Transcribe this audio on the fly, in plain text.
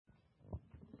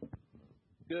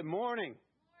Good morning.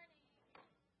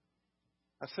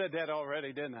 I said that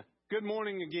already, didn't I? Good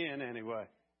morning again, anyway.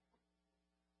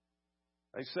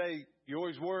 They say you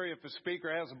always worry if a speaker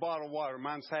has a bottle of water.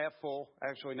 Mine's half full.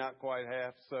 Actually, not quite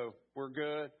half, so we're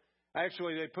good.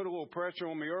 Actually, they put a little pressure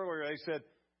on me earlier. They said,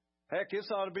 heck, this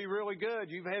ought to be really good.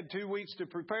 You've had 2 weeks to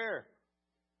prepare.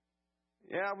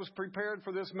 Yeah, I was prepared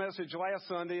for this message last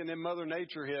Sunday, and then Mother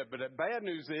Nature hit. But the bad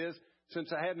news is,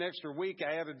 since I had an extra week,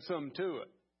 I added some to it.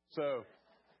 So,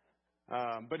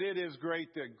 but it is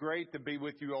great to be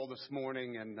with you all this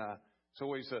morning, and it's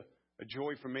always a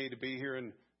joy for me to be here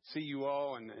and see you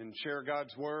all and share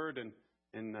God's Word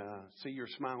and see your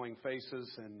smiling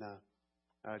faces. And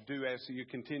I do ask that you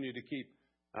continue to keep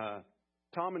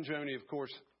Tom and Joni, of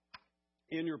course,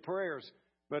 in your prayers.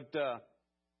 But a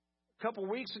couple of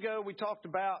weeks ago, we talked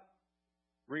about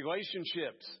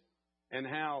relationships and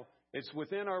how it's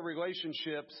within our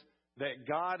relationships that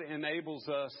God enables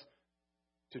us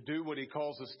to do what He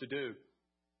calls us to do,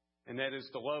 and that is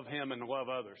to love Him and to love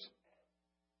others.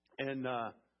 And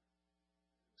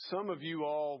some of you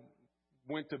all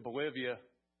went to Bolivia,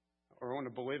 or on a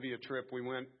Bolivia trip we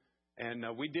went, and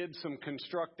we did some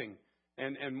constructing.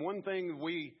 And one thing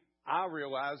I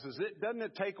realize is doesn't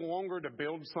it take longer to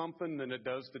build something than it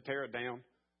does to tear it down?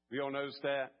 You all notice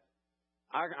that?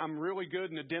 I'm really good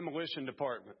in the demolition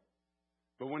department.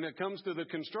 But when it comes to the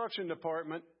construction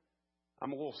department,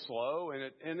 I'm a little slow,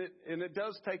 and it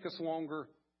does take us longer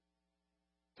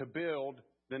to build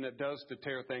than it does to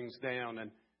tear things down.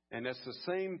 And that's the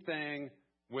same thing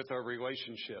with our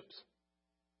relationships.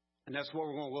 And that's what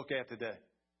we're going to look at today,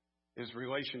 is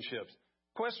relationships.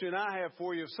 Question I have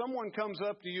for you, if someone comes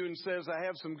up to you and says, I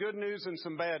have some good news and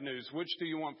some bad news, which do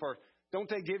you want first?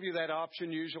 Don't they give you that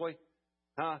option usually?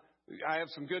 I have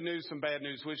some good news, some bad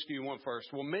news, which do you want first?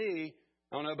 Well, me,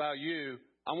 I don't know about you,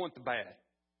 I want the bad.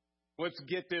 Let's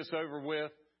get this over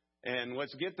with, and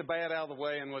let's get the bad out of the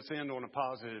way, and let's end on a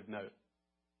positive note.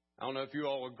 I don't know if you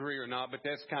all agree or not, but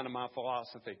that's kind of my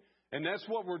philosophy. And that's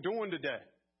what we're doing today.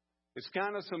 It's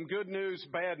kind of some good news,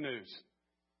 bad news.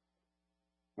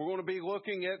 We're going to be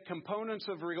looking at components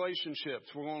of relationships.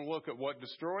 We're going to look at what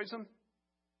destroys them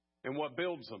and what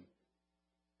builds them.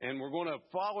 And we're going to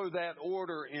follow that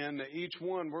order in each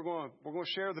one. We're going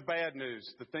to share the bad news,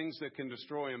 the things that can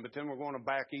destroy them, but then we're going to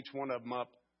back each one of them up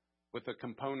with a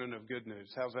component of good news.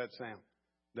 How's that sound?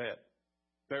 That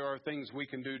there are things we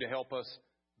can do to help us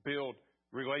build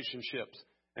relationships.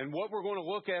 And what we're going to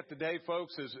look at today,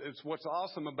 folks, is what's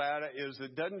awesome about it is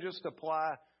it doesn't just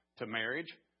apply to marriage.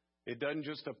 It doesn't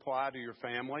just apply to your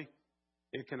family.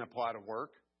 It can apply to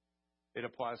work. It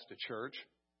applies to church.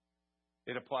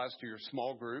 It applies to your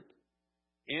small group.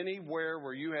 Anywhere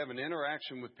where you have an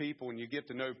interaction with people and you get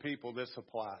to know people, this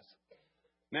applies.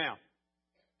 Now,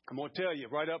 I'm going to tell you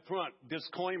right up front,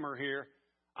 disclaimer here,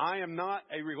 I am not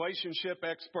a relationship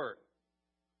expert,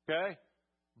 okay?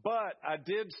 But I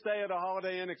did stay at a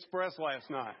Holiday Inn Express last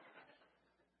night.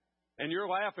 And you're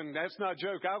laughing. That's not a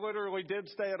joke. I literally did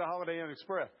stay at a Holiday Inn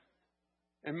Express.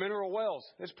 And Mineral Wells.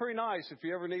 It's pretty nice if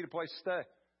you ever need a place to stay.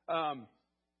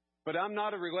 But I'm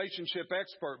not a relationship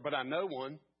expert, but I know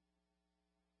one.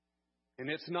 And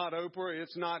it's not Oprah.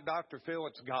 It's not Dr. Phil.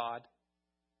 It's God.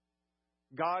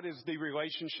 God is the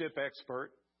relationship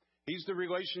expert. He's the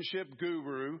relationship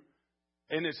guru.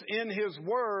 And it's in His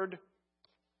Word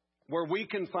where we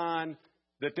can find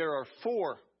that there are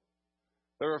four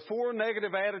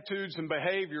negative attitudes and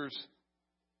behaviors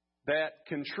that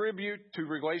contribute to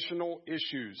relational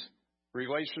issues,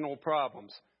 relational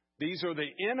problems. These are the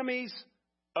enemies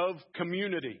of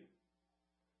community.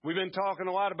 We've been talking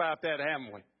a lot about that,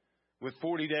 haven't we? With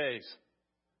 40 days.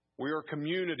 We are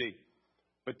community.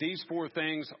 But these four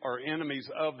things are enemies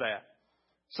of that.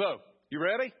 So, you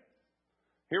ready?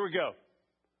 Here we go.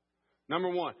 Number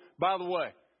one. By the way,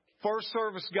 first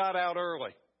service got out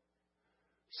early.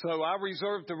 So I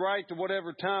reserved the right to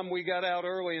whatever time we got out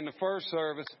early in the first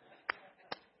service,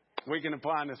 we can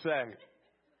apply in the second.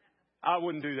 I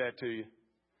wouldn't do that to you.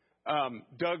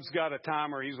 Doug's got a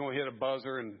timer. He's going to hit a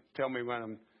buzzer and tell me when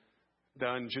I'm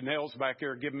done. Janelle's back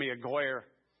there giving me a glare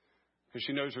because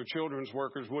she knows her children's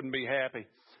workers wouldn't be happy.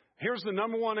 Here's the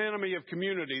number one enemy of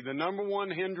community, the number one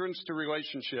hindrance to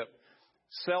relationship,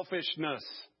 selfishness.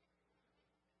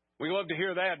 We love to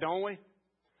hear that, don't we?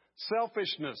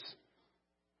 Selfishness.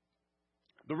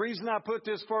 The reason I put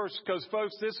this first, because,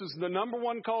 folks, this is the number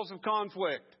one cause of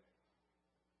conflict.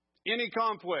 Any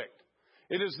conflict.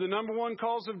 It is the number one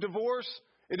cause of divorce.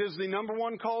 It is the number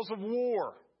one cause of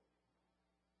war.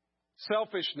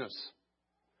 Selfishness.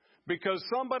 Because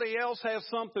somebody else has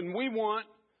something we want,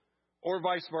 or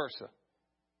vice versa.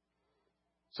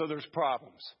 So there's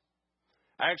problems.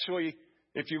 Actually,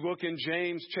 If you look in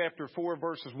James chapter 4,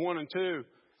 verses 1 and 2,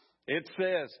 it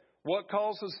says, what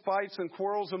causes fights and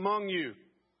quarrels among you?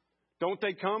 Don't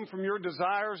they come from your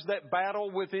desires that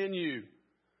battle within you?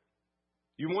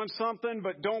 You want something,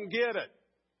 but don't get it.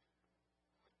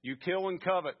 You kill and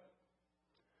covet,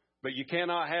 but you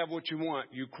cannot have what you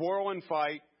want. You quarrel and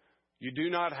fight. You do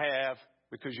not have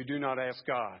because you do not ask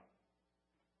God.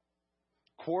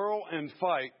 Quarrel and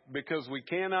fight because we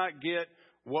cannot get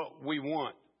what we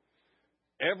want.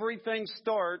 Everything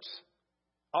starts,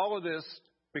 all of this,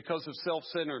 because of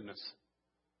self-centeredness.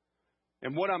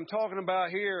 And what I'm talking about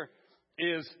here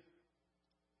is,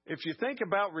 if you think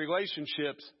about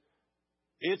relationships,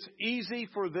 it's easy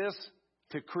for this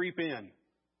to creep in.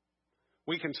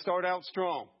 We can start out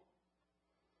strong,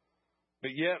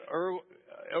 but yet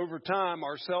over time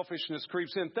our selfishness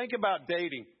creeps in. Think about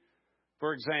dating,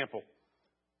 for example.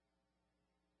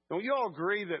 Don't you all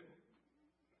agree that,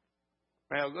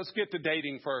 well, let's get to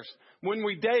dating first. When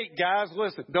we date, guys,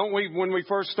 listen, don't we, when we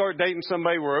first start dating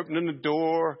somebody, we're opening the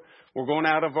door, we're going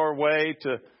out of our way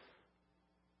to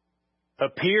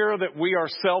appear that we are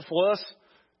selfless,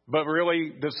 but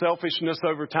really the selfishness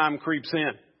over time creeps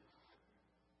in.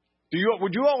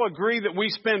 Would you all agree that we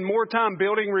spend more time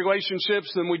building relationships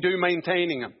than we do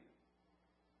maintaining them?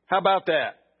 How about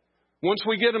that? Once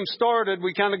we get them started,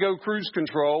 we kind of go cruise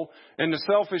control and the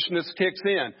selfishness kicks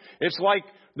in. It's like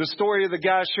the story of the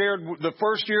guy shared the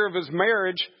first year of his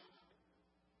marriage.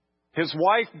 His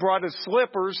wife brought his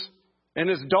slippers and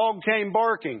his dog came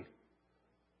barking.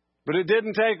 But it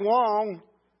didn't take long.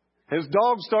 His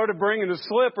dog started bringing his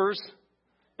slippers.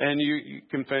 And you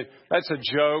can say, that's a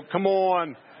joke. Come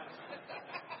on.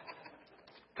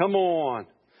 Come on.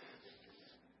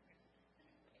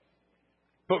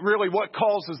 But really, what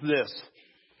causes this?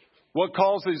 What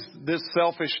causes this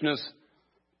selfishness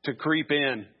to creep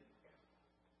in?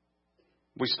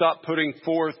 We stop putting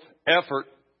forth effort,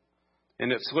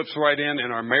 and it slips right in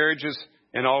our marriages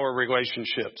and all our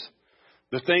relationships.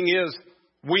 The thing is,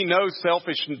 we know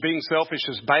being selfish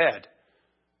is bad.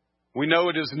 We know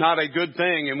it is not a good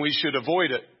thing, and we should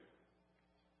avoid it.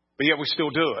 But yet we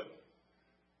still do it.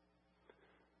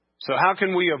 So how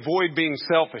can we avoid being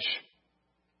selfish?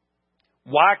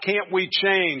 Why can't we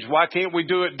change? Why can't we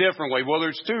do it differently? Well,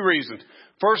 there's two reasons.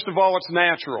 First of all, it's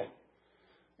natural.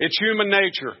 It's human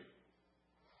nature.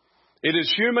 It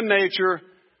is human nature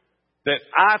that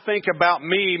I think about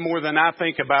me more than I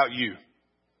think about you.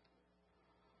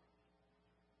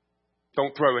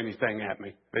 Don't throw anything at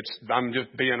me. I'm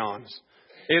just being honest.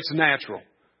 It's natural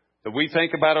that we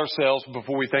think about ourselves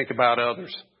before we think about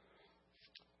others.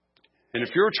 And if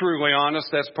you're truly honest,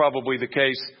 that's probably the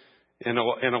case in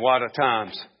a lot of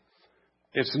times.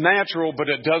 It's natural, but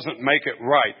it doesn't make it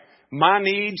right. My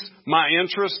needs, my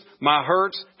interests, my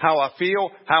hurts, how I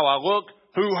feel, how I look,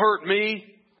 who hurt me,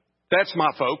 that's my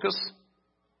focus.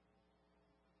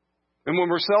 And when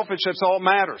we're selfish, that's all that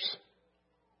matters.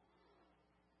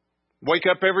 Wake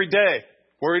up every day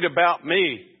worried about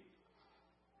me.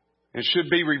 It should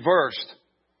be reversed.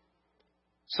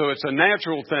 So it's a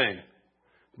natural thing,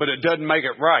 but it doesn't make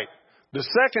it right. The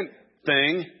second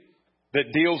thing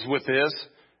that deals with this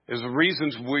is the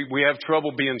reasons we have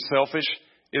trouble being selfish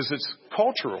is it's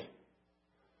cultural.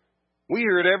 We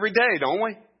hear it every day, don't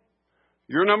we?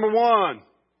 You're number one.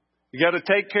 You got to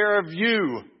take care of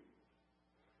you.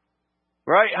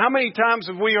 Right? How many times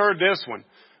have we heard this one?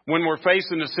 When we're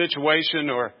facing a situation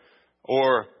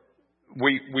or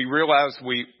we realize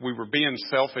we were being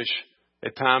selfish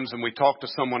at times and we talk to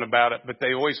someone about it, but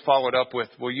they always follow it up with,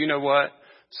 well, you know what?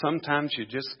 Sometimes you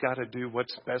just got to do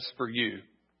what's best for you.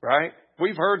 Right?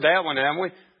 We've heard that one, haven't we?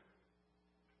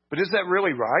 But is that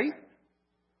really right?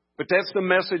 But that's the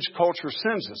message culture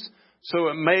sends us. So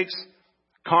it makes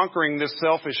conquering this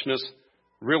selfishness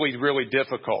really, really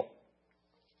difficult.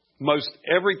 Most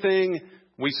everything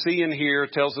we see in here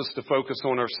tells us to focus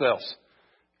on ourselves.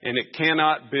 And it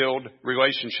cannot build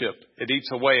relationship. It eats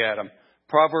away at them.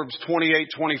 Proverbs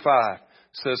 28:25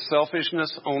 says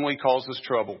selfishness only causes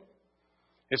trouble.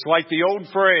 It's like the old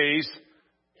phrase,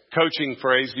 coaching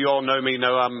phrase. You all know me,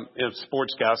 know I'm a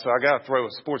sports guy, so I got to throw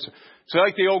a sports. It's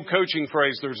like the old coaching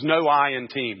phrase, there's no I in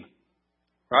team.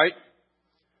 Right?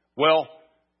 Well,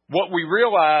 what we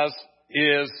realize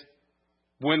is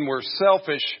when we're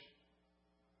selfish,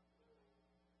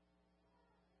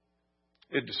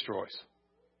 it destroys.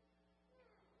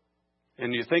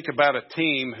 And you think about a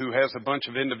team who has a bunch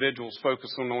of individuals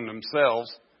focusing on themselves.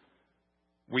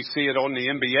 We see it on the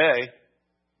NBA.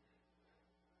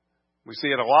 We see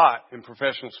it a lot in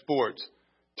professional sports.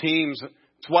 Teams,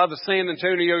 it's why the San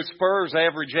Antonio Spurs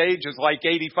average age is like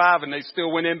 85 and they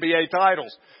still win NBA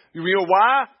titles. You know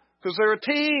why? Because they're a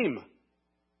team.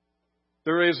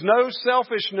 There is no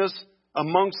selfishness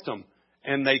amongst them.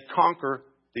 And they conquer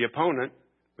the opponent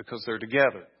because they're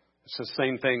together. It's the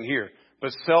same thing here.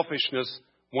 But selfishness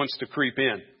wants to creep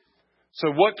in.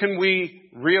 So what can we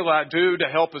do to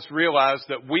help us realize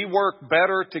that we work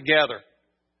better together?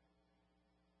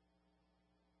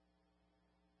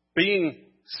 Being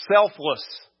selfless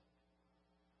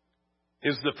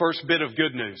is the first bit of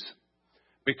good news.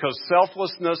 Because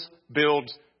selflessness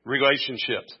builds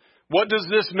relationships. What does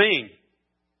this mean?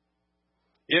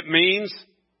 It means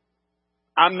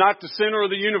I'm not the center of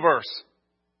the universe.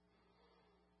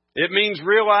 It means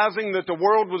realizing that the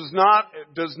world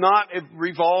does not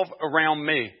revolve around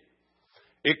me.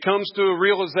 It comes to a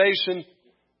realization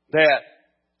that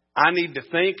I need to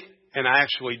think, and I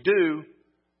actually do,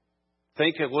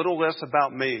 think a little less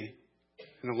about me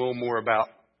and a little more about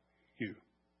you.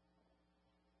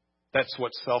 That's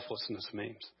what selflessness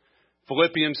means.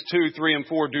 Philippians 2, 3, and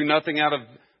 4, do nothing out of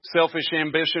selfish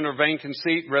ambition or vain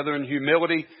conceit, rather in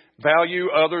humility, value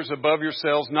others above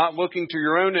yourselves, not looking to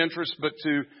your own interests,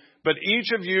 but each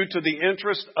of you to the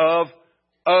interest of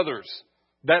others.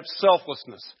 That's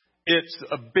selflessness. It's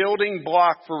a building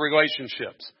block for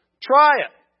relationships. Try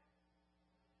it.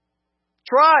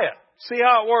 Try it. See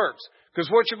how it works. Because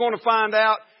what you're going to find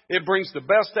out, it brings the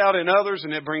best out in others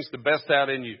and it brings the best out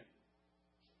in you.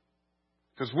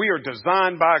 Because we are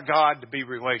designed by God to be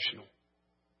relational.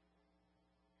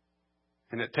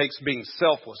 And it takes being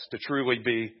selfless to truly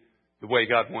be the way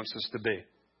God wants us to be.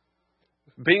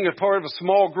 Being a part of a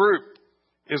small group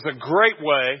is a great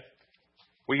way.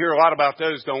 We hear a lot about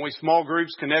those, don't we? Small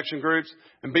groups, connection groups,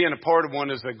 and being a part of one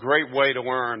is a great way to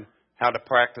learn how to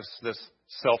practice this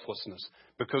selflessness.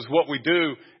 Because what we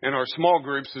do in our small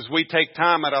groups is we take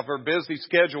time out of our busy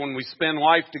schedule and we spend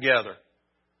life together.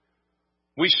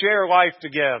 We share life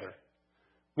together.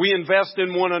 We invest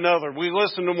in one another. We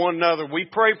listen to one another. We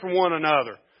pray for one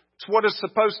another. It's what it's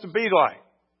supposed to be like.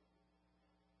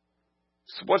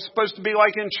 It's what it's supposed to be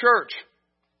like in church.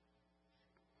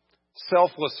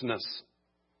 Selflessness.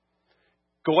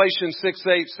 Galatians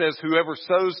 6:8 says, whoever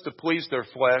sows to please their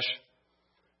flesh,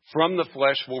 from the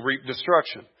flesh will reap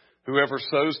destruction. Whoever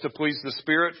sows to please the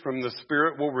Spirit, from the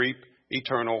Spirit will reap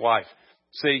eternal life.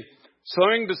 See,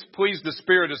 sowing to please the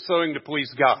Spirit is sowing to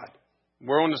please God.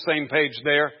 We're on the same page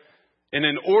there. And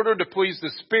in order to please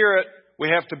the Spirit, we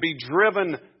have to be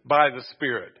driven by the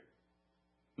Spirit,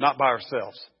 not by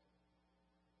ourselves.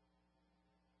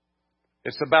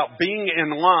 It's about being in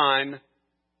line,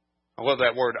 I love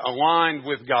that word, aligned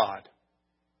with God,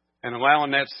 and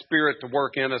allowing that Spirit to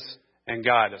work in us and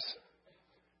guide us.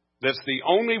 That's the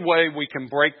only way we can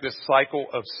break this cycle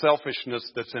of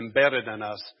selfishness that's embedded in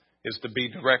us, is to be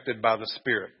directed by the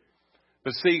Spirit.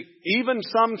 But see, even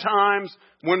sometimes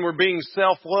when we're being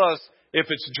selfless, if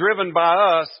it's driven by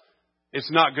us,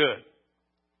 it's not good.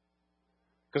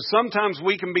 Because sometimes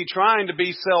we can be trying to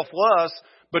be selfless,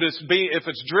 but if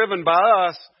it's driven by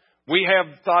us, we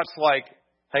have thoughts like,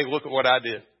 hey, look at what I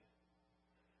did.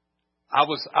 I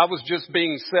was just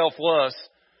being selfless,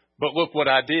 but look what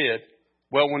I did.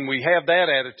 Well, when we have that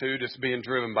attitude, it's being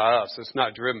driven by us. It's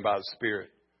not driven by the Spirit.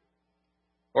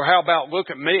 Or how about, look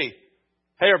at me.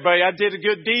 Hey, everybody, I did a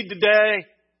good deed today.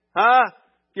 Huh?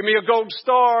 Give me a gold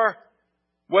star.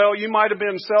 Well, you might have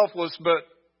been selfless, but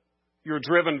you're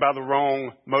driven by the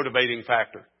wrong motivating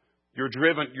factor.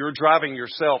 You're driving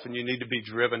yourself, and you need to be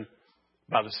driven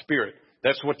by the Spirit.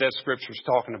 That's what that scripture is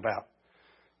talking about.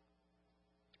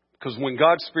 Because when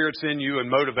God's Spirit's in you and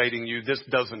motivating you, this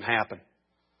doesn't happen.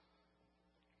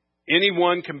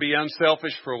 Anyone can be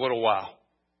unselfish for a little while.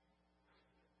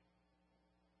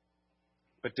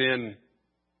 But then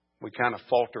we kind of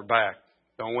falter back,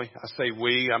 don't we? I say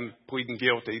we, I'm pleading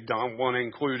guilty. Don't want to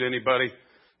include anybody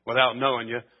without knowing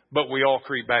you. But we all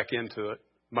creep back into it,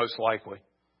 most likely.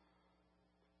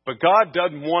 But God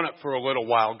doesn't want it for a little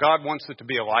while. God wants it to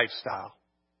be a lifestyle.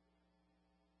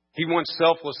 He wants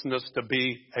selflessness to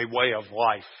be a way of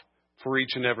life for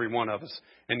each and every one of us.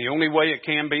 And the only way it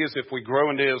can be is if we grow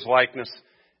into His likeness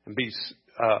and be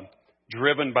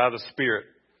driven by the Spirit.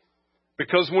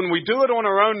 Because when we do it on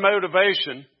our own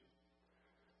motivation,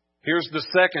 here's the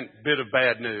second bit of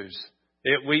bad news.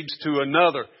 It leads to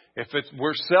another. If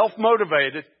we're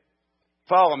self-motivated,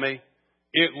 follow me,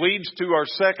 it leads to our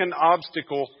second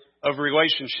obstacle of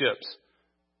relationships.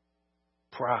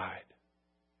 Pride.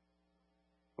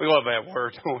 We love that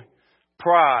word, don't we?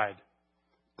 Pride.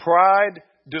 Pride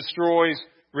destroys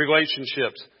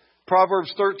relationships.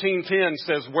 Proverbs 13:10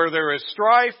 says, where there is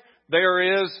strife,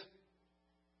 there is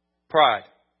pride.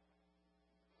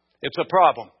 It's a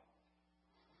problem.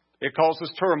 It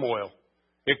causes turmoil.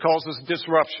 It causes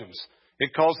disruptions.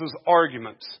 It causes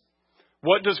arguments.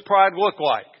 What does pride look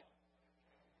like?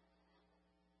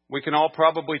 We can all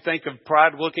probably think of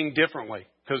pride looking differently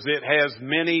because it has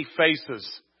many faces.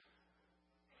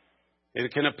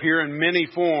 It can appear in many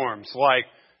forms, like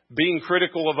being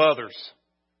critical of others,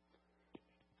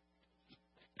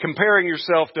 comparing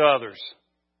yourself to others,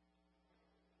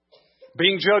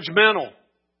 being judgmental.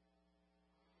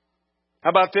 How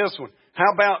about this one?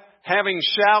 How about having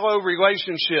shallow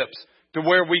relationships to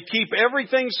where we keep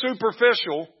everything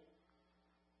superficial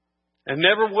and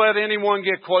never let anyone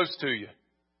get close to you?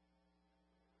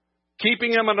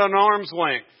 Keeping them at an arm's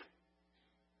length.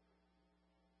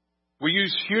 We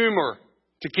use humor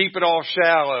to keep it all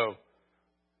shallow,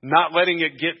 not letting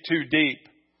it get too deep,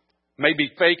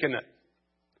 maybe faking it,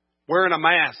 wearing a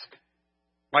mask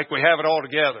like we have it all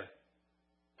together.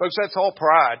 Folks, that's all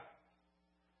pride.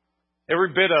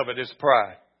 Every bit of it is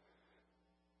pride.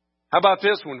 How about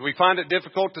this one? Do we find it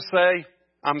difficult to say,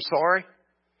 I'm sorry?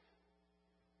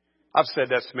 I've said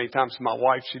that so many times to my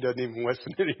wife, she doesn't even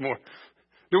listen anymore.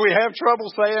 Do we have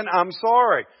trouble saying, I'm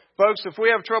sorry? Folks, if we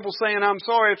have trouble saying, I'm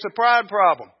sorry, it's a pride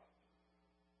problem.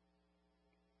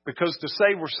 Because to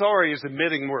say we're sorry is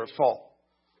admitting we're at fault.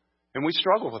 And we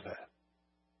struggle with that.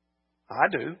 I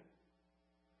do.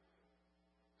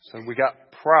 So we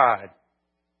got pride.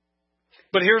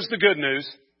 But here's the good news.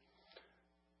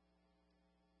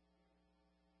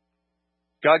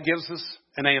 God gives us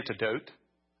an antidote,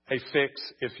 a fix,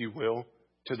 if you will,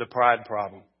 to the pride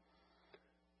problem.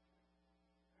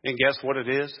 And guess what it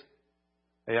is?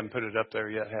 They haven't put it up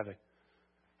there yet, have they?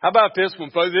 How about this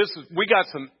one, folks?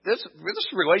 This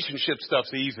relationship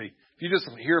stuff's easy. If you just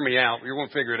hear me out, you're going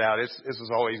to figure it out. This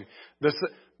is all easy.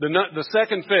 The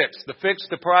second fix, the fix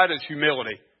to pride is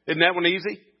humility. Isn't that one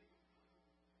easy?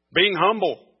 Being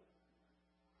humble.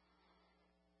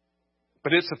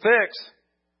 But it's a fix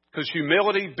because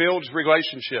humility builds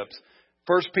relationships.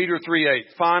 1 Peter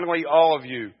 3:8. Finally, all of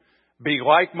you, be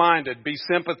like-minded, be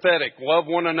sympathetic, love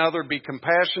one another, be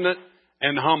compassionate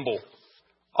and humble.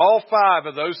 All five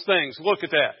of those things. Look at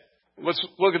that. Let's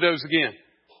look at those again.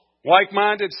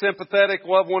 Like-minded, sympathetic,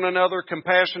 love one another,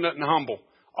 compassionate and humble.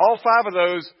 All five of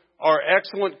those are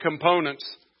excellent components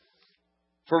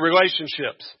for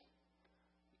relationships.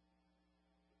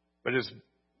 But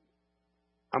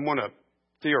I'm going to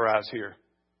theorize here.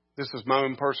 This is my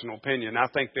own personal opinion. I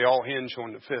think they all hinge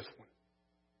on the fifth one.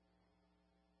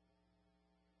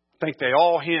 I think they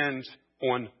all hinge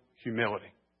on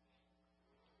humility.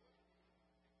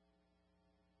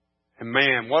 And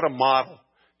man, what a model.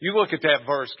 You look at that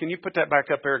verse. Can you put that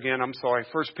back up there again? I'm sorry.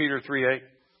 1 Peter 3:8.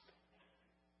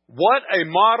 What a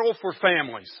model for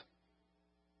families.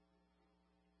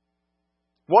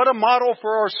 What a model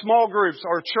for our small groups,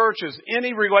 our churches,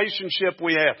 any relationship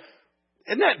we have.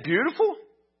 Isn't that beautiful?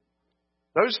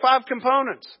 Those five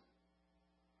components.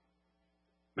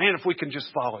 Man, if we can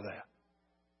just follow that.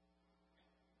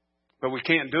 But we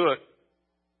can't do it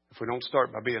if we don't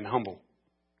start by being humble.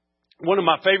 One of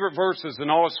my favorite verses in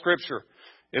all of Scripture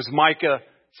is Micah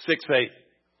 6:8.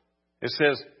 It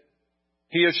says,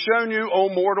 He has shown you, O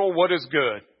mortal, what is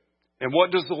good. And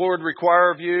what does the Lord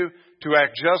require of you? To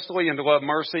act justly and to love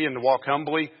mercy and to walk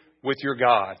humbly with your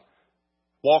God.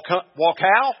 Walk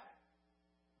how?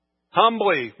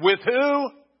 Humbly. With who?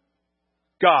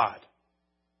 God.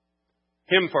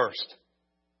 Him first.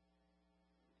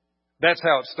 That's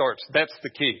how it starts. That's the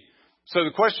key. So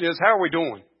the question is, how are we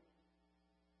doing?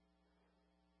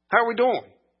 How are we doing?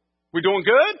 We doing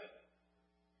good?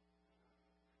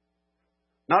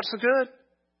 Not so good?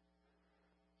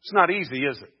 It's not easy,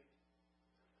 is it?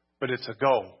 But it's a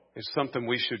goal. It's something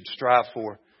we should strive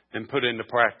for and put into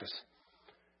practice.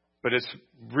 But it's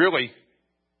really,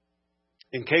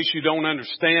 in case you don't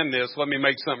understand this, let me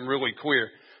make something really clear.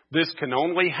 This can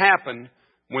only happen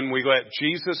when we let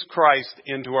Jesus Christ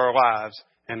into our lives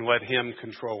and let Him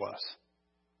control us.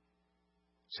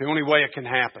 It's the only way it can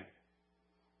happen.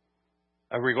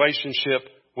 A relationship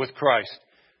with Christ.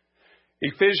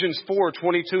 Ephesians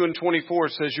 4:22 and 24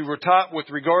 says, You were taught with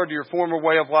regard to your former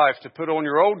way of life to put on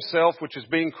your old self, which is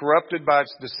being corrupted by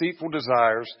its deceitful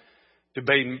desires, to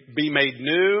be made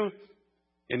new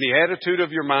in the attitude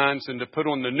of your minds, and to put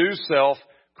on the new self,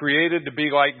 created to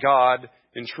be like God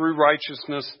in true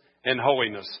righteousness and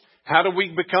holiness. How do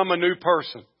we become a new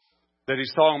person that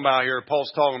he's talking about here,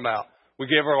 Paul's talking about? We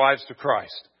give our lives to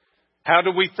Christ. How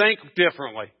do we think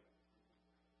differently?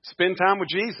 Spend time with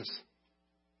Jesus.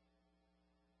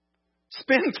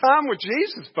 Spend time with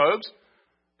Jesus, folks.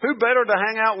 Who better to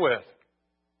hang out with?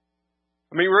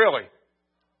 I mean, really.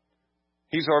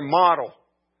 He's our model.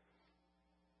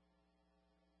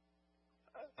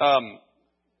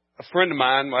 A friend of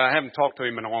mine, well, I haven't talked to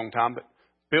him in a long time, but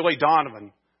Billy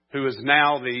Donovan, who is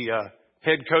now the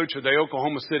head coach of the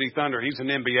Oklahoma City Thunder. He's an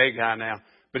NBA guy now.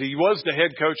 But he was the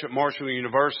head coach at Marshall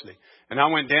University. And I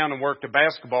went down and worked a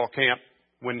basketball camp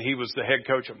when he was the head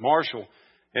coach at Marshall.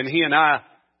 And he and I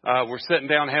were sitting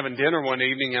down having dinner one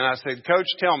evening. And I said, Coach,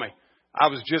 tell me. I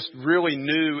was just really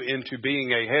new into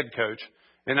being a head coach.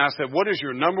 And I said, what is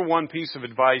your number one piece of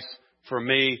advice for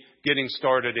me getting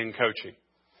started in coaching?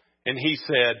 And he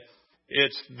said,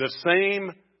 it's the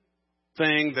same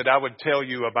thing that I would tell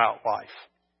you about life.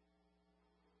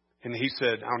 And he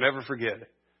said, I'll never forget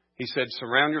it. He said,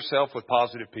 surround yourself with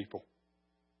positive people.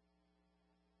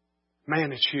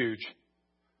 Man, it's huge.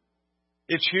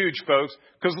 It's huge, folks.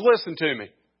 Because listen to me.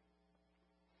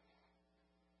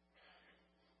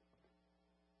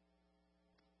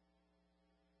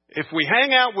 If we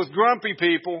hang out with grumpy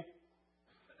people,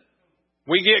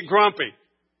 we get grumpy.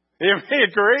 Everybody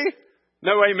agree?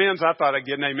 No amens. I thought I'd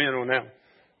get an amen on that one.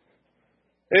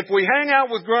 If we hang out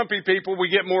with grumpy people, we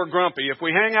get more grumpy. If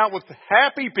we hang out with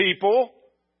happy people,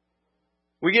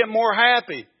 we get more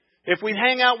happy. If we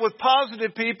hang out with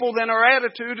positive people, then our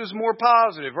attitude is more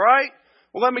positive, right?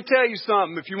 Well, let me tell you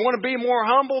something. If you want to be more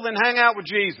humble, then hang out with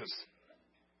Jesus.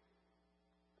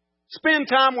 Spend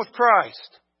time with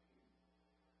Christ.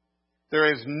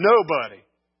 There is nobody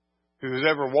who has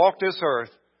ever walked this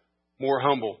earth more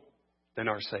humble than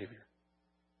our Savior.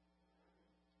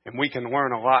 And we can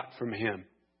learn a lot from Him.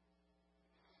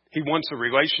 He wants a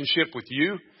relationship with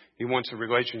you. He wants a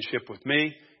relationship with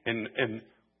me. And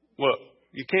look,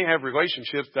 you can't have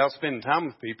relationships without spending time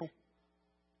with people.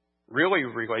 Real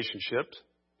relationships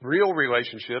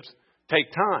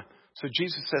take time. So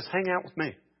Jesus says, hang out with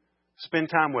me. Spend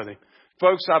time with Him.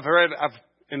 Folks,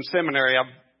 in seminary,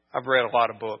 I've read a lot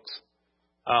of books.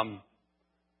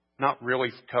 Not really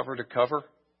cover to cover,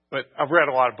 but I've read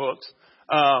a lot of books.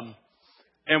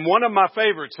 And one of my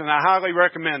favorites, and I highly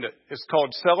recommend it, is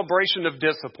called Celebration of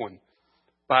Discipline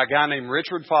by a guy named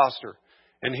Richard Foster.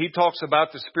 And he talks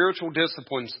about the spiritual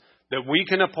disciplines that we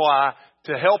can apply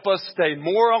to help us stay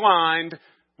more aligned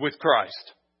with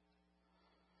Christ.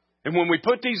 And when we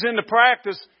put these into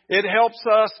practice, it helps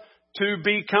us to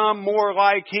become more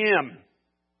like Him.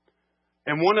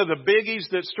 And one of the biggies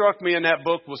that struck me in that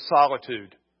book was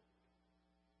solitude.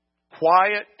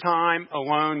 Quiet time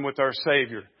alone with our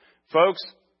Savior. Folks,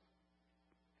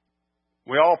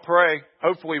 we all pray.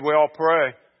 Hopefully we all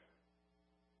pray.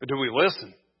 But do we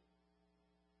listen?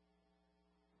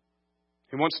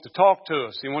 He wants to talk to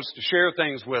us. He wants to share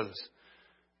things with us.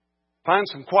 Find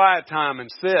some quiet time and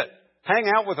sit.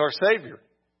 Hang out with our Savior.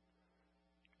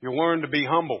 You'll learn to be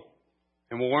humble.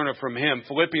 And we'll learn it from Him.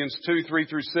 Philippians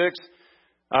 2:3-6.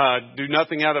 Do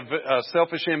nothing out of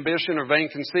selfish ambition or vain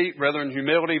conceit. Rather, in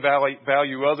humility,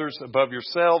 value others above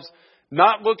yourselves.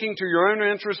 Not looking to your own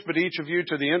interest, but each of you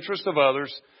to the interest of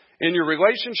others. In your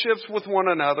relationships with one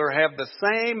another, have the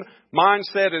same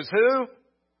mindset as who?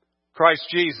 Christ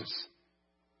Jesus.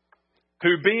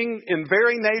 Who, being in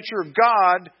very nature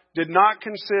God, did not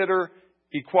consider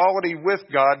equality with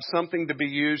God something to be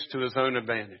used to His own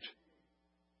advantage.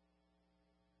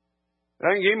 That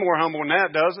doesn't get more humble than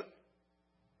that, does it?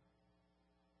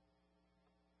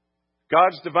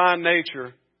 God's divine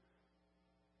nature,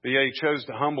 but yet He chose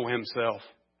to humble Himself.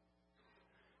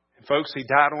 And folks, He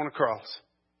died on a cross.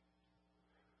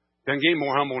 Doesn't get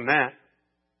more humble than that.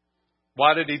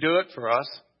 Why did He do it? For us.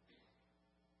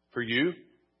 For you.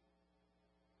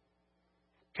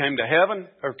 Came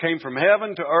from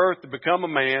heaven to earth to become a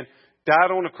man,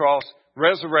 died on a cross,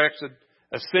 resurrected,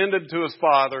 ascended to His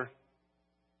Father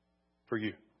for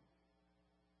you.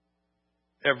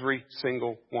 Every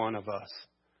single one of us.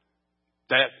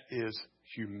 That is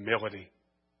humility.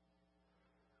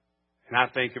 And I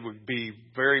think it would be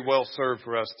very well served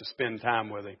for us to spend time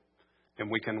with Him. And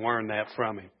we can learn that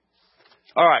from Him.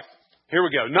 All right, here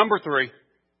we go. Number 3.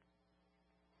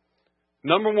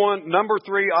 Number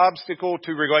 3 obstacle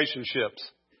to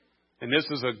relationships. And this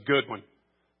is a good one.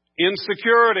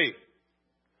 Insecurity.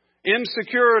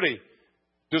 Insecularity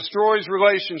destroys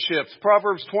relationships.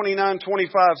 Proverbs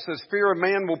 29:25 says, fear of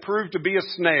man will prove to be a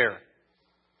snare.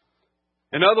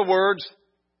 In other words,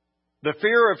 the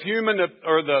fear of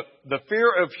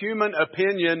human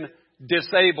opinion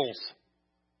disables.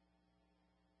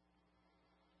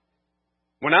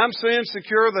 When I'm so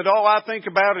insecure that all I think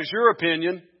about is your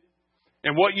opinion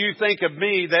and what you think of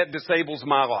me, that disables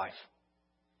my life.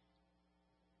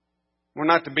 We're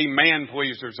not to be man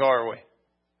pleasers, are we?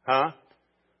 Huh?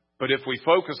 But if we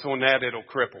focus on that, it'll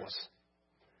cripple us.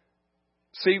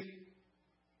 See,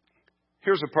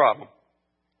 here's a problem.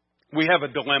 We have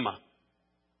a dilemma,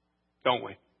 don't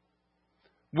we?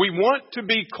 We want to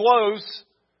be close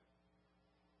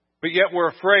but yet we're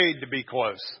afraid to be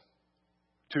close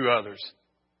to others.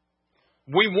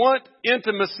 We want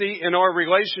intimacy in our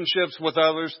relationships with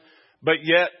others, but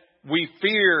yet we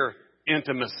fear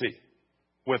intimacy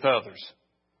with others.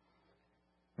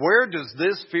 Where does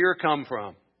this fear come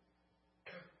from?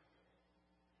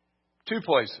 Two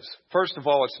places. First of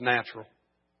all, it's natural.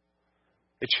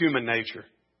 It's human nature.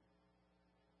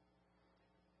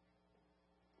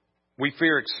 We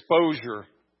fear exposure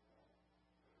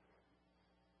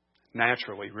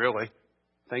naturally, really.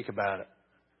 Think about it.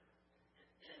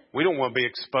 We don't want to be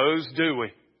exposed, do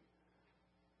we?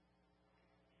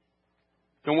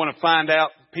 Don't want to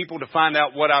people to find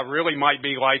out what I really might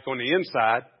be like on the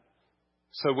inside.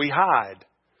 So we hide.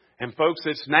 And folks,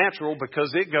 it's natural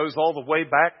because it goes all the way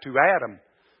back to Adam.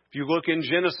 If you look in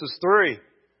Genesis 3,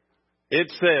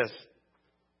 it says,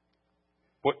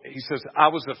 he says, I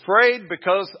was afraid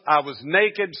because I was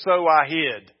naked, so I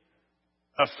hid.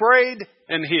 Afraid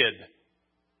and hid.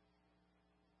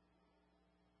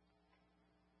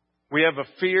 We have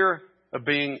a fear of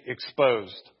being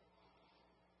exposed.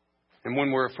 And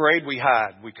when we're afraid, we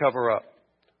hide. We cover up.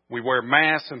 We wear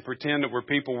masks and pretend that we're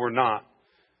people we're not.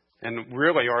 And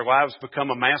really, our lives become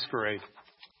a masquerade.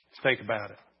 Think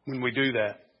about it when we do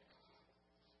that.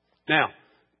 Now,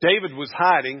 David was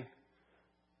hiding.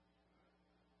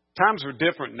 Times are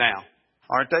different now,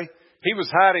 aren't they? He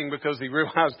was hiding because he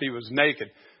realized he was naked.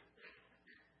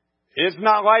 It's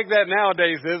not like that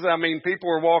nowadays, is it? I mean, people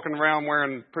are walking around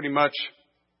wearing pretty much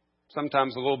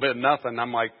sometimes a little bit of nothing.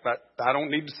 I'm like, but I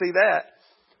don't need to see that.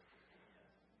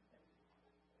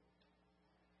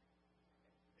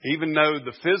 Even though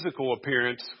the physical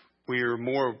appearance,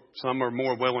 some are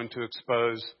more willing to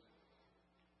expose,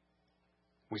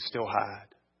 we still hide.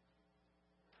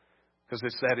 Because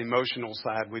it's that emotional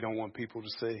side we don't want people to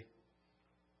see.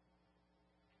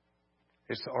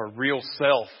 It's our real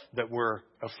self that we're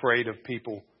afraid of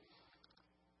people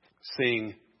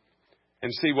seeing.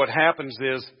 And see, what happens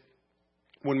is,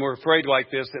 when we're afraid like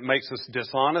this, it makes us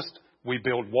dishonest. We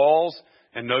build walls,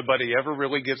 and nobody ever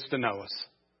really gets to know us.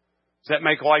 Does that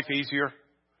make life easier?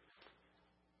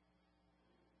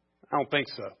 I don't think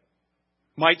so.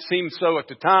 Might seem so at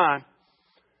the time,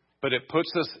 but it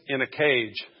puts us in a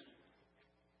cage.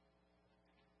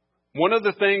 One of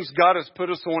the things God has put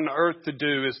us on earth to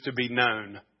do is to be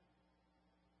known.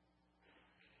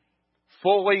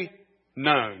 Fully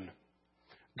known.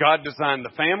 God designed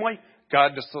the family.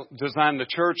 God designed the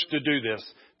church to do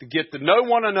this. To get to know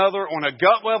one another on a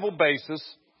gut level basis.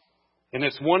 And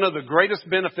it's one of the greatest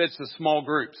benefits of small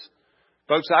groups.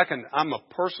 Folks, I'm a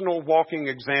personal walking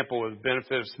example of the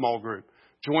benefit of small group.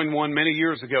 Joined one many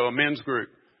years ago, a men's group.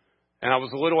 And I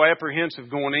was a little apprehensive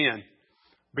going in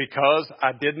because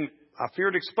I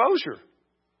feared exposure.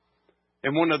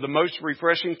 And one of the most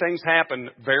refreshing things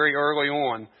happened very early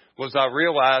on was I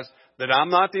realized that I'm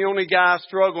not the only guy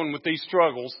struggling with these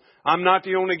struggles. I'm not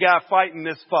the only guy fighting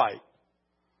this fight.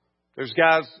 There's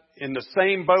guys in the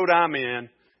same boat I'm in,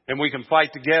 and we can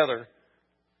fight together.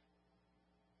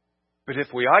 But if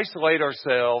we isolate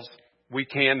ourselves, we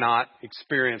cannot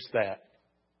experience that.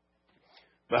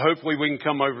 But hopefully we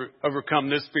can overcome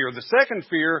this fear. The second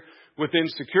fear with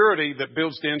insecurity that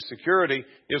builds to insecurity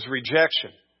is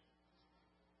rejection.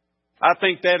 I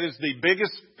think that is the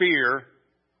biggest fear.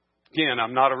 Again,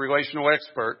 I'm not a relational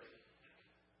expert,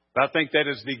 but I think that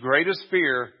is the greatest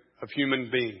fear of human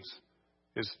beings,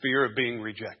 is fear of being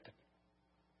rejected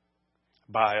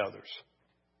by others.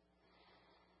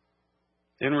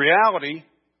 In reality,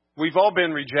 we've all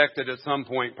been rejected at some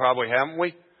point, probably, haven't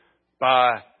we?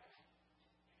 By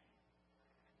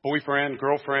boyfriend,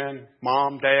 girlfriend,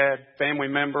 mom, dad, family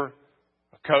member,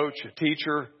 a coach, a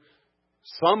teacher.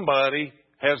 Somebody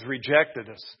has rejected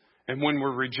us. And when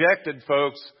we're rejected,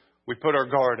 folks, we put our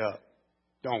guard up,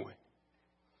 don't we?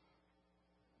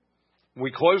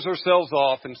 We close ourselves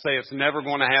off and say it's never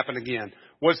going to happen again.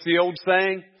 What's the old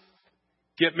saying?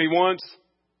 Get me once,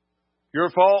 your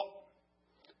fault.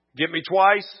 Get me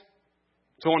twice,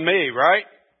 it's on me, right?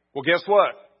 Well, guess what?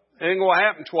 It ain't going to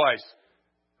happen twice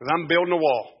because I'm building a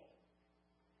wall.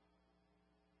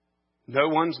 No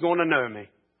one's going to know me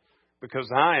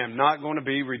because I am not going to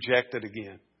be rejected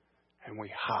again. And we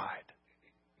hide.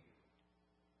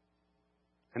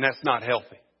 And that's not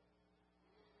healthy.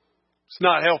 It's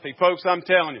not healthy. Folks, I'm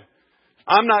telling you.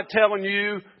 I'm not telling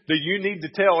you that you need to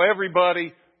tell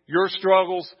everybody your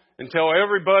struggles and tell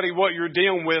everybody what you're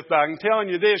dealing with. But I'm telling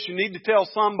you this, you need to tell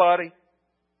somebody.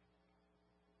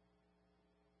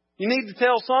 You need to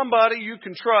tell somebody you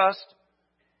can trust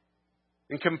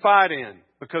and confide in.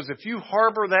 Because if you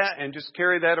harbor that and just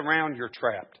carry that around, you're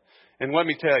trapped. And let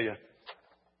me tell you,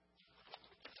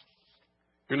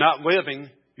 you're not living,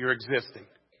 You're existing.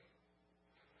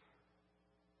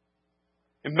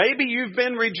 And maybe you've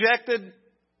been rejected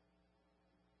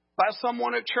by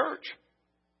someone at church.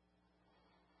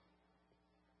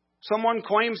 Someone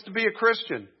claims to be a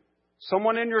Christian.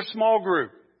 Someone in your small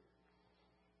group.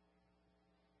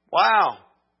 Wow.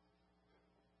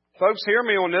 Folks, hear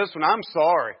me on this one. I'm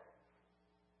sorry.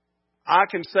 I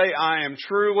can say I am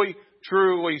truly,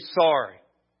 truly sorry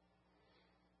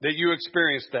that you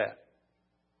experienced that.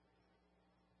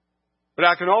 But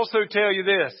I can also tell you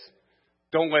this.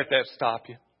 Don't let that stop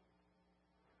you.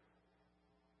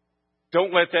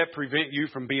 Don't let that prevent you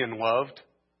from being loved.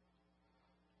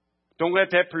 Don't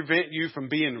let that prevent you from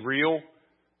being real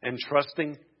and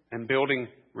trusting and building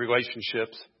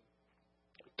relationships.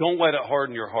 Don't let it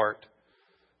harden your heart.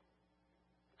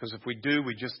 Because if we do,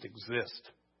 we just exist.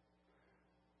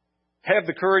 Have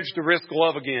the courage to risk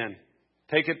love again.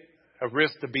 Take it a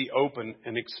risk to be open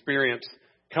and experience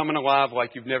coming alive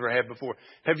like you've never had before.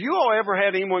 Have you all ever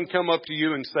had anyone come up to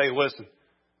you and say, listen,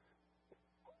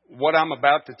 what I'm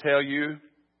about to tell you,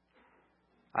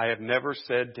 I have never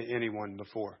said to anyone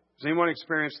before. Has anyone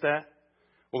experienced that?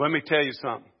 Well, let me tell you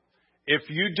something. If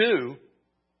you do,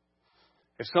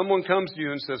 if someone comes to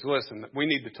you and says, listen, we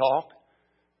need to talk,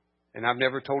 and I've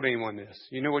never told anyone this.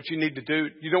 You know what you need to do?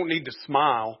 You don't need to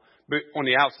smile on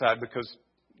the outside because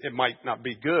it might not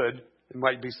be good. It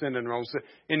might be sending the wrong.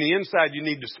 In the inside, you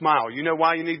need to smile. You know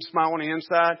why you need to smile on the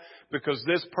inside? Because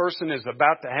this person is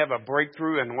about to have a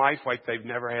breakthrough in life like they've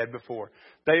never had before.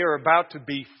 They are about to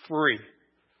be free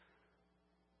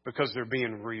because they're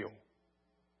being real.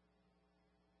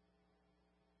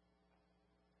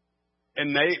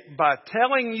 And by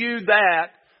telling you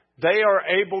that, they are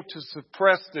able to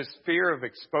suppress this fear of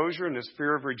exposure and this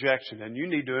fear of rejection. And you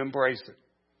need to embrace it.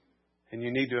 And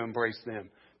you need to embrace them.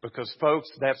 Because, folks,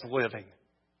 that's living.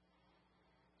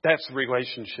 That's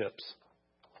relationships.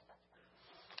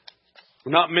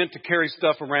 We're not meant to carry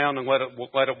stuff around and let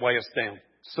it weigh us down.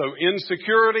 So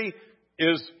insecurity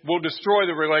will destroy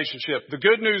the relationship. The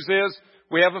good news is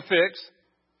we have a fix.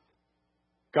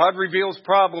 God reveals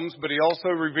problems, but He also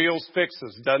reveals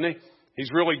fixes, doesn't He?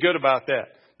 He's really good about that.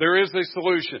 There is a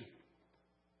solution.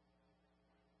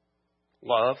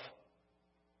 Love.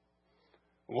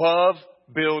 Love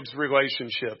builds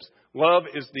relationships. Love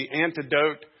is the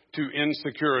antidote to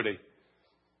insecurity.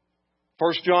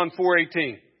 1 John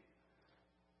 4:18.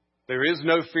 There is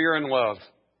no fear in love,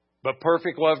 but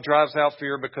perfect love drives out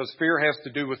fear because fear has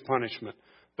to do with punishment.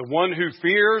 The one who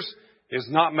fears is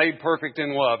not made perfect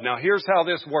in love. Now here's how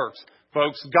this works.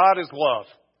 Folks, God is love.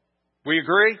 We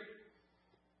agree?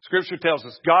 Scripture tells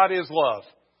us God is love.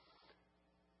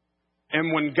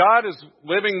 And when God is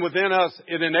living within us,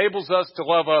 it enables us to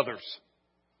love others.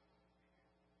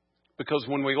 Because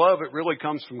when we love, it really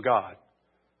comes from God.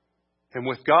 And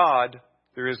with God,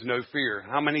 there is no fear.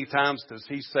 How many times does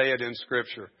He say it in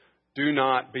Scripture? Do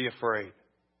not be afraid.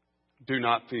 Do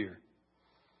not fear.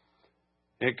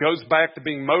 And it goes back to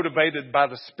being motivated by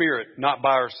the Spirit, not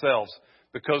by ourselves.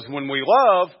 Because when we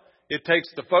love, it takes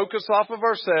the focus off of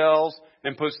ourselves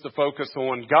and puts the focus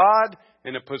on God,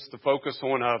 and it puts the focus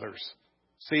on others.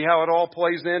 See how it all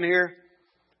plays in here?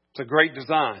 It's a great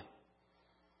design.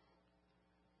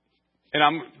 And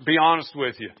I'm be honest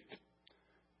with you.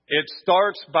 It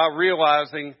starts by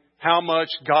realizing how much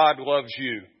God loves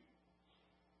you.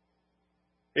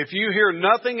 If you hear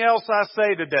nothing else I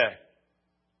say today,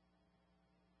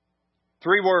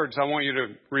 3 words I want you to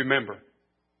remember.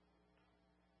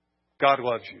 God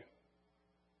loves you.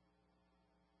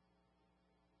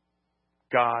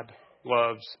 God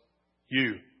loves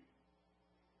you.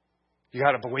 You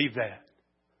got to believe that.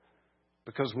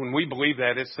 Because when we believe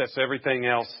that, it sets everything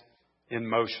else in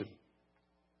motion.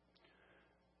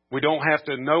 We don't have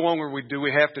to, no longer do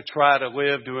we have to try to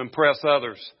live to impress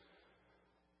others.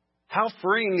 How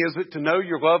freeing is it to know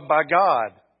you're loved by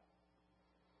God?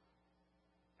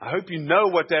 I hope you know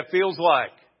what that feels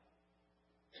like.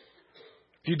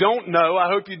 If you don't know, I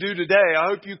hope you do today. I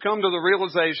hope you come to the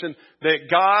realization that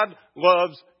God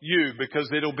loves you, because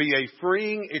it'll be a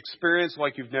freeing experience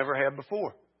like you've never had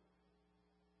before.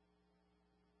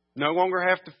 No longer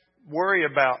have to worry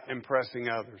about impressing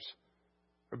others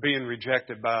or being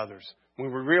rejected by others.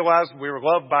 When we realize we're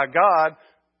loved by God,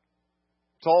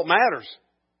 it's all that matters.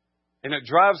 And it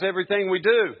drives everything we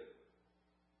do.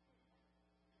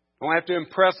 Don't have to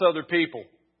impress other people.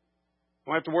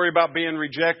 Don't have to worry about being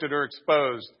rejected or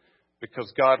exposed,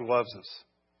 because God loves us.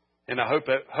 And I hope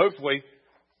that hopefully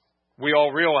we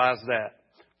all realize that.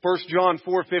 1 John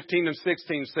 4:15 and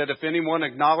 16 said, if anyone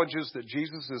acknowledges that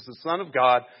Jesus is the Son of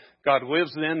God, God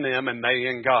lives in them and they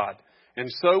in God. And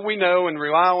so we know and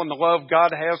rely on the love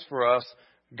God has for us,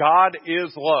 God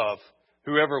is love.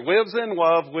 Whoever lives in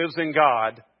love lives in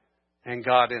God, and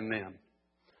God in them.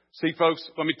 See, folks,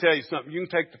 let me tell you something. You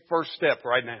can take the first step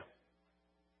right now.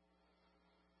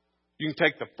 You can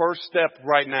take the first step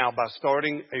right now by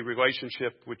starting a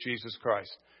relationship with Jesus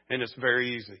Christ. And it's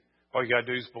very easy. All you got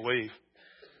to do is believe.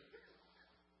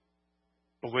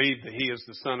 Believe that He is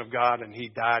the Son of God and He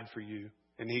died for you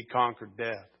and He conquered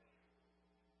death.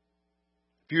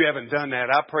 If you haven't done that,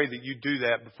 I pray that you do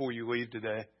that before you leave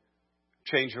today.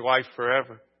 Change your life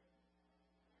forever.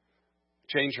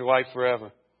 Change your life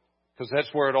forever. Because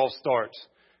that's where it all starts.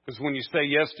 Because when you say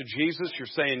yes to Jesus, you're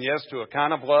saying yes to a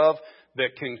kind of love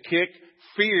that can kick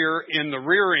fear in the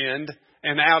rear end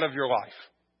and out of your life.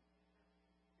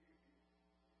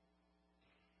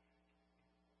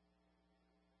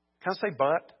 Can I say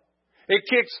but? It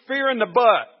kicks fear in the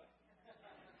butt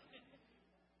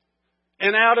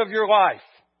and out of your life.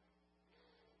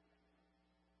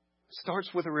 It starts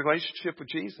with a relationship with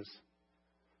Jesus.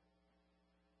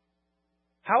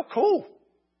 How cool.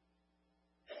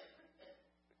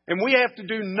 And we have to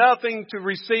do nothing to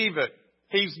receive it.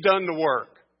 He's done the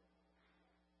work.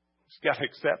 Just got to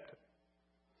accept it.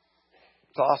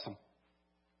 It's awesome.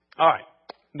 All right.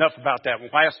 Enough about that one.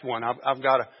 Last one. I've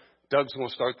got to, Doug's going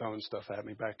to start throwing stuff at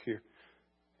me back here.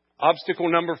 Obstacle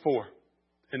number 4.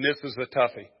 And this is a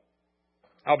toughie.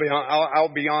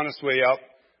 I'll be honest with you.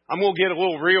 I'm going to get a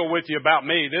little real with you about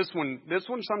me. This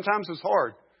one sometimes is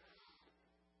hard.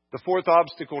 The 4th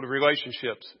obstacle to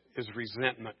relationships is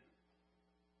resentment.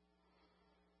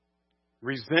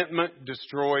 Resentment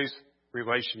destroys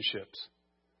relationships.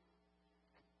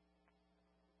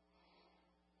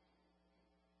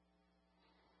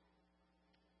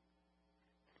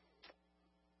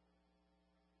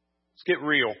 Let's get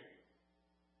real.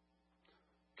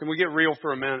 Can we get real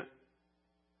for a minute?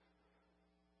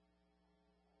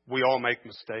 We all make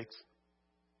mistakes.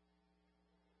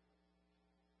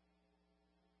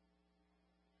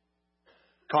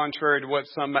 Contrary to what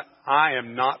I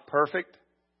am not perfect.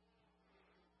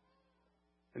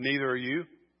 And neither are you.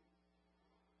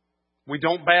 We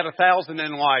don't bat 1,000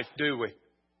 in life, do we?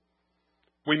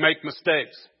 We make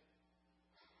mistakes.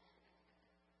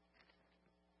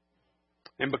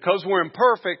 And because we're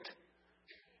imperfect,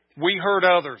 we hurt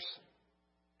others.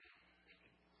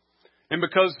 And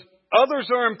because others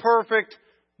are imperfect,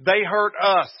 they hurt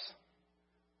us.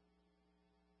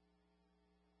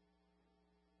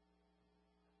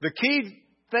 The key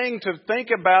thing to think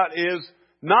about is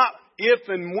not if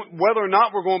and whether or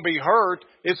not we're going to be hurt.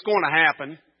 It's going to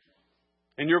happen.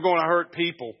 And you're going to hurt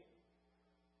people.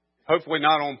 Hopefully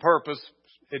not on purpose.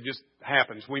 It just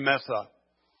happens. We mess up.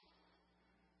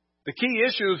 The key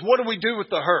issue is, what do we do with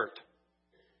the hurt?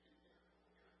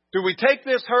 Do we take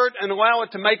this hurt and allow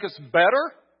it to make us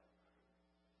better?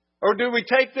 Or do we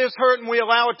take this hurt and we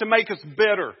allow it to make us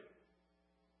bitter,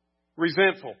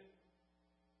 resentful?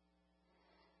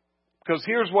 Because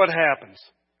here's what happens.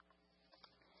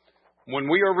 When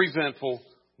we are resentful,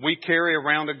 we carry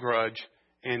around a grudge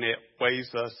and it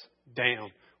weighs us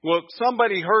down. Look,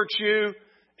 somebody hurts you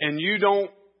and you're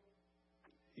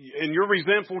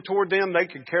resentful toward them, they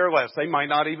could care less. They might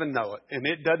not even know it. And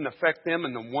it doesn't affect them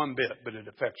in the one bit, but it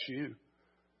affects you.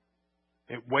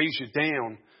 It weighs you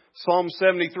down. Psalm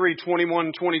 73, 21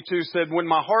 and 22 said, when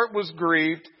my heart was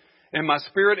grieved and my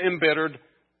spirit embittered,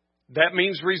 that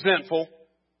means resentful,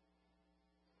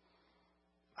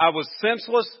 I was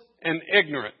senseless and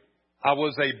ignorant. I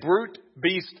was a brute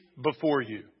beast before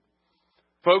you.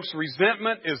 Folks,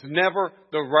 resentment is never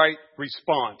the right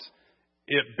response.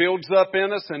 It builds up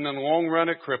in us, and in the long run,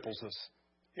 it cripples us.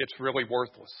 It's really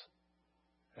worthless.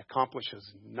 It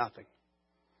accomplishes nothing.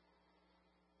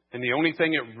 And the only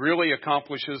thing it really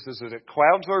accomplishes is that it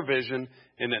clouds our vision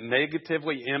and it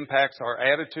negatively impacts our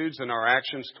attitudes and our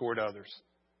actions toward others.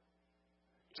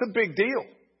 It's a big deal.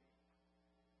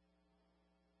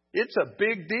 It's a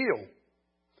big deal.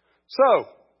 So,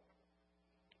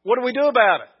 what do we do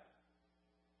about it?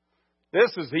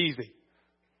 This is easy.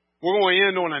 We're going to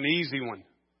end on an easy one.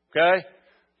 Okay?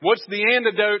 What's the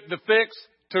antidote, the fix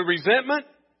to resentment?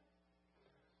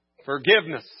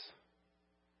 Forgiveness.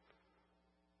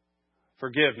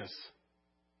 Forgiveness.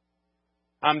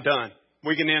 I'm done.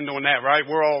 We can end on that, right?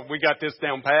 We got this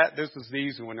down pat. This is the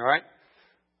easy one, right?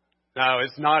 No,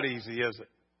 it's not easy, is it?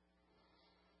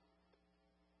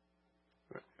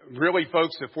 Really,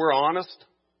 folks, if we're honest,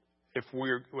 if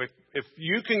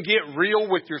you can get real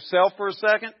with yourself for a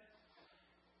second,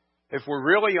 if we're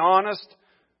really honest,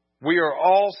 we are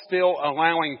all still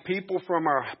allowing people from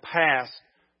our past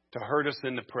to hurt us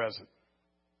in the present.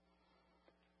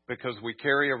 Because we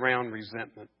carry around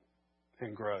resentment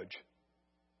and grudge.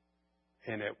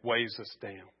 and it weighs us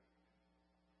down.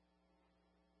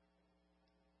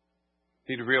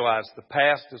 You need to realize the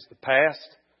past is the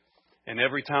past, and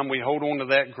every time we hold on to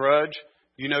that grudge,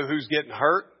 you know who's getting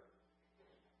hurt?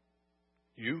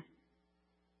 You.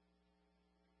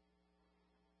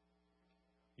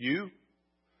 You.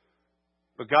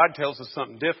 But God tells us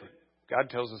something different. God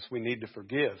tells us we need to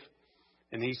forgive.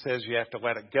 And He says you have to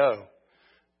let it go.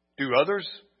 Do others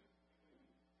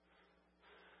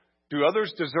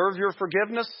deserve your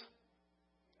forgiveness?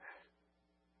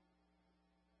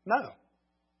 No.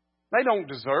 They don't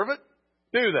deserve it,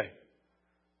 do they?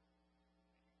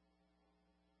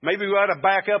 Maybe we ought to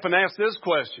back up and ask this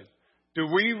question. Do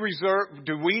we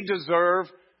deserve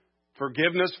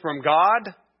forgiveness from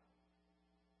God?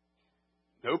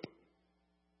 Nope.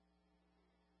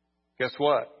 Guess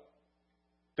what?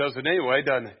 Does it anyway,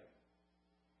 doesn't it?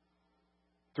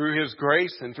 Through His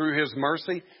grace and through His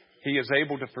mercy, He is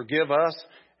able to forgive us.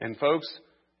 And folks,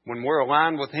 when we're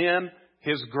aligned with Him,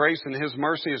 His grace and His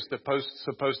mercy is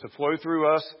supposed to flow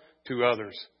through us to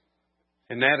others.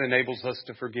 And that enables us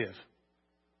to forgive.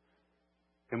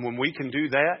 And when we can do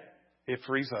that, it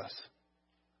frees us.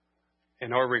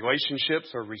 And our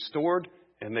relationships are restored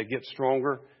and they get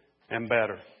stronger and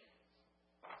better.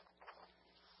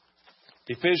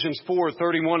 Ephesians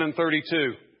 4:31 and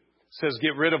 32 says,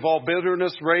 get rid of all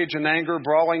bitterness, rage and anger,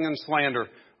 brawling and slander,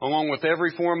 along with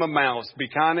every form of malice. Be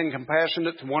kind and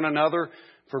compassionate to one another,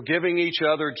 forgiving each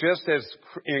other, just as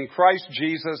in Christ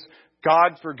Jesus,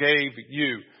 God forgave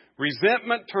you.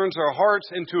 Resentment turns our hearts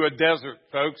into a desert,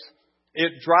 folks.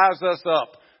 It dries us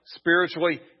up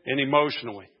spiritually and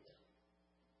emotionally.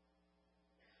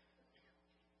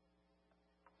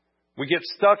 We get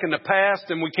stuck in the past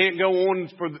and we can't go on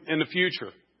in the future.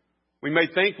 We may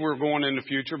think we're going in the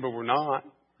future, but we're not.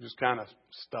 We're just kind of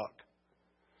stuck.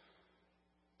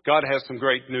 God has some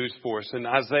great news for us. In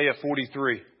Isaiah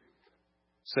 43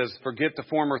 says, forget the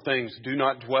former things. Do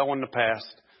not dwell on the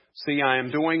past. See, I am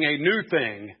doing a new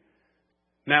thing.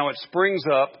 Now it springs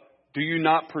up. Do you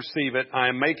not perceive it? I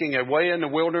am making a way in the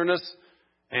wilderness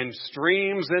and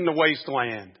streams in the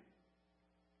wasteland.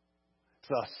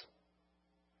 It's us.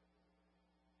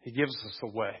 He gives us a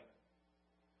way.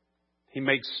 He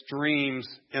makes streams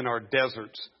in our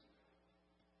deserts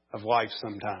of life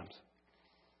sometimes.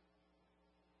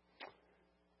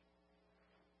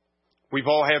 We've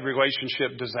all had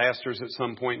relationship disasters at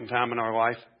some point in time in our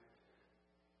life.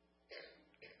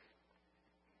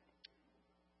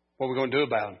 What are we going to do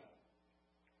about them?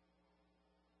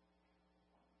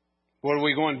 What are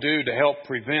we going to do to help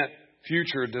prevent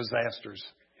future disasters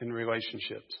in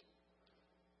relationships?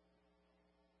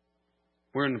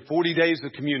 We're in 40 days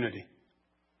of community.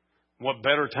 What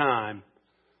better time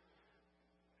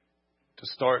to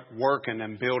start working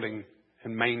and building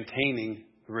and maintaining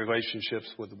the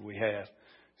relationships that we have?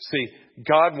 See,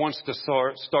 God wants to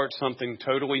start something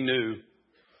totally new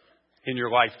in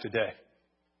your life today.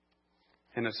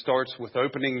 And it starts with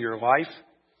opening your life,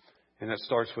 and it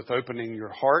starts with opening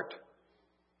your heart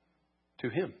to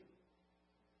Him.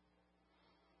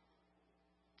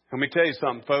 Let me tell you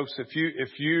something, folks.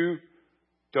 If you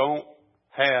don't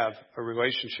have a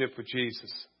relationship with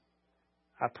Jesus,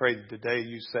 I pray that today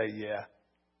you say, yeah.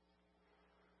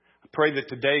 I pray that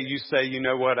today you say, you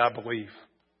know what, I believe.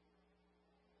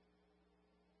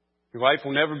 Your life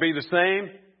will never be the same,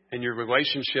 and your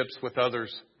relationships with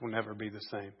others will never be the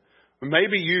same. Or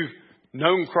maybe you've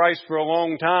known Christ for a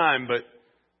long time, but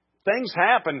things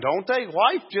happen, don't they?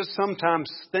 Life just sometimes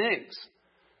stinks.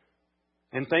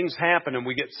 And things happen and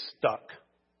we get stuck.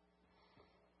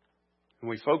 And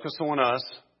we focus on us.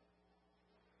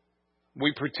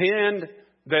 We pretend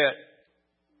that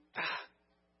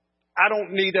I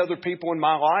don't need other people in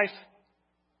my life.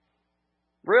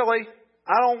 Really?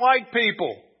 I don't like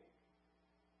people.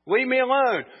 Leave me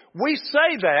alone. We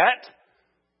say that,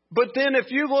 but then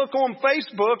if you look on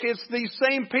Facebook, it's these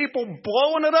same people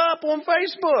blowing it up on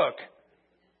Facebook.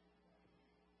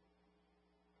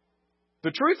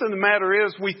 The truth of the matter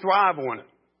is we thrive on it.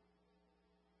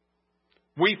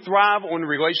 We thrive on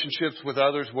relationships with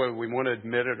others whether we want to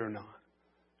admit it or not.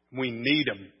 We need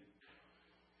them.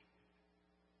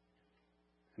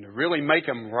 And to really make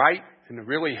them right and to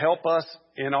really help us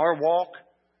in our walk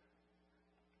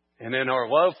and in our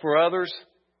love for others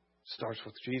starts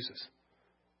with Jesus.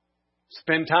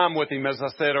 Spend time with Him, as I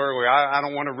said earlier. I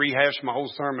don't want to rehash my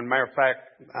whole sermon. Matter of fact,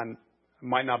 I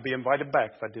might not be invited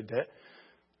back if I did that.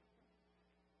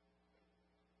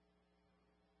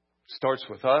 Starts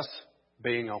with us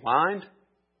being aligned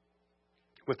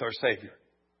with our Savior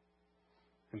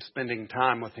and spending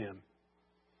time with Him.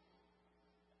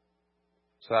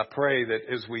 So I pray that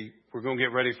as we're going to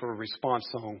get ready for a response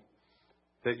song,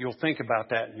 that you'll think about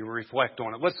that and you'll reflect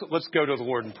on it. Let's go to the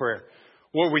Lord in prayer.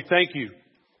 Lord, we thank you.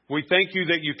 We thank you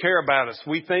that you care about us.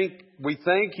 We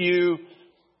thank you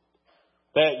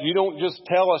that you don't just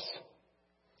tell us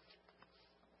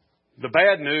the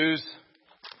bad news.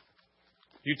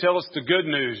 You tell us the good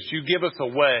news. You give us a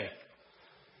way.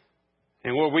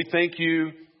 And Lord, we thank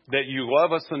you that you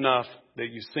love us enough that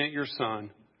you sent your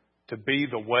Son to be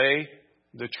the way,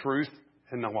 the truth,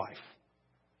 and the life.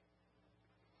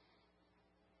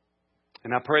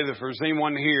 And I pray that if there's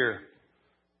anyone here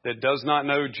that does not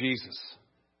know Jesus,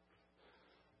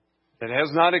 that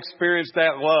has not experienced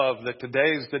that love, that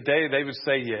today is the day they would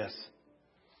say yes.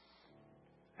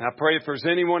 And I pray if there's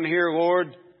anyone here,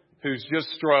 Lord, who's just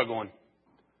struggling,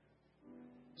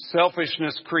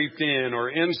 selfishness creeped in,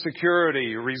 or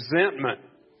insecurity, or resentment,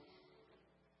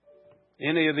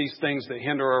 any of these things that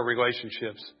hinder our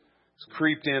relationships has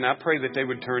creeped in, I pray that they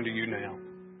would turn to you now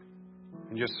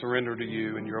and just surrender to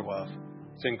you and your love.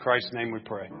 It's in Christ's name we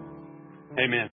pray. Amen.